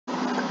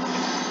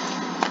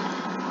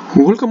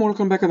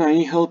Welcome back at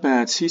INH help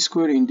at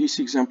c-square. In this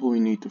example,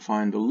 we need to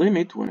find the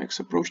limit when x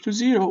approach to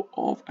 0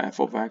 of f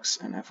of x,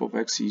 and f of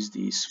x is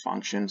this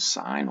function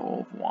sine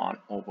of 1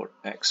 over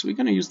x. We're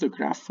going to use the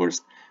graph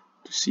first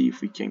to see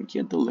if we can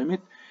get the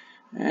limit,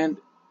 and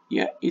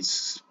yeah,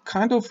 it's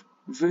kind of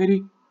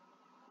very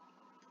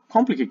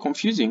complicated,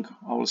 confusing,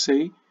 I will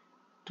say,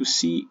 to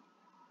see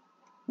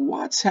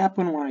what's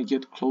happened when I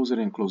get closer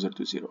and closer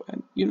to 0.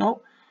 And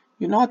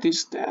you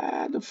notice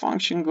that the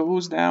function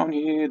goes down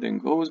here, then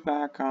goes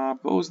back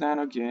up, goes down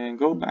again,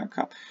 go back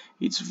up.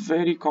 It's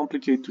very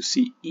complicated to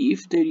see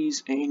if there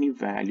is any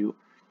value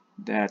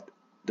that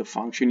the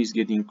function is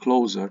getting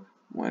closer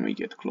when we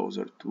get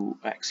closer to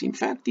x. In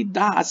fact, it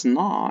does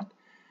not.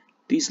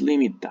 This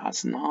limit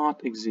does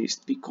not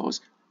exist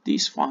because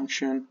this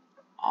function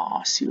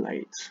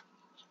oscillates.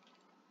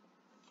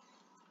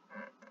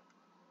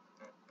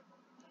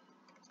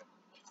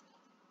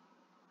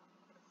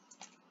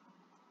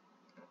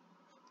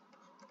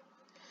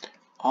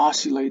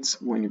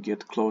 Oscillates when you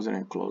get closer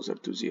and closer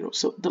to 0.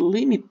 So the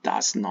limit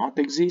does not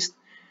exist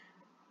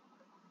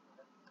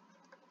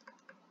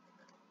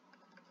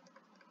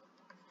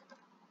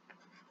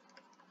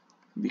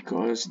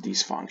because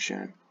this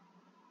function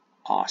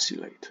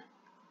oscillates.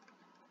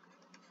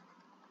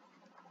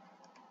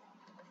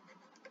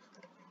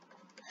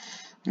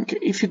 Okay,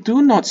 if you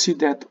do not see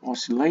that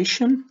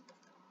oscillation,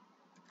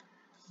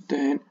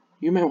 then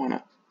you may want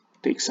to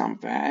take some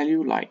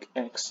value like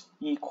x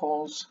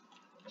equals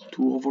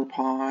 2 over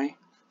pi,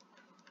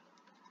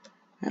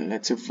 and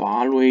let's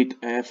evaluate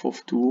f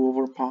of 2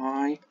 over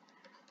pi,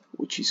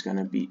 which is going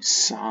to be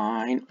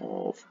sine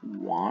of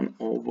 1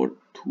 over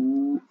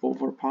 2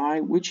 over pi,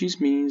 which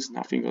means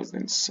nothing else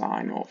than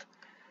sine of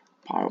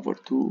pi over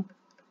 2,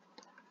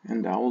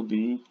 and that will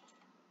be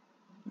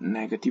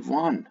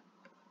 -1,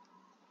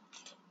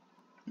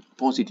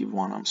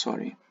 +1, I'm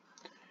sorry.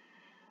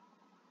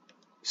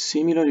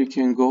 Similar, you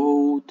can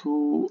go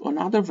to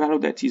another value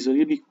that is a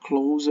little bit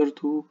closer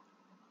to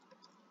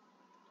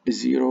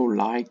 0,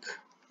 like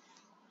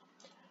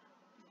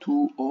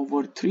 2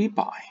 over 3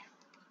 pi.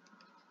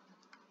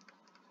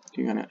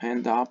 You're going to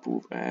end up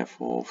with f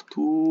of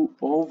 2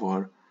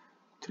 over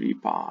 3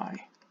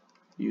 pi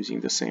using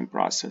the same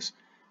process.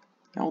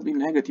 That will be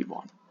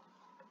 -1.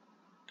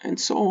 And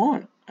so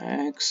on.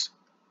 X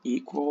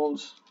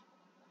equals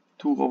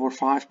 2 over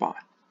 5 pi.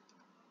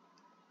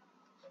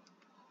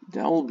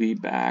 That will be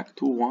back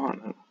to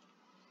 1.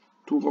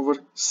 2 over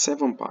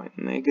 7 pi,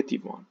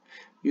 -1.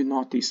 You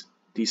notice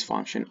this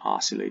function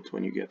oscillates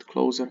when you get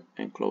closer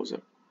and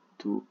closer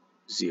to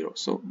 0.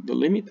 So the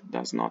limit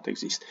does not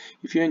exist.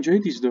 If you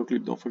enjoyed this video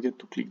clip, don't forget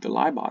to click the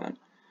like button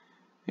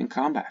and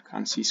come back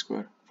on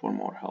c-square for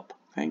more help.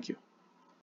 Thank you.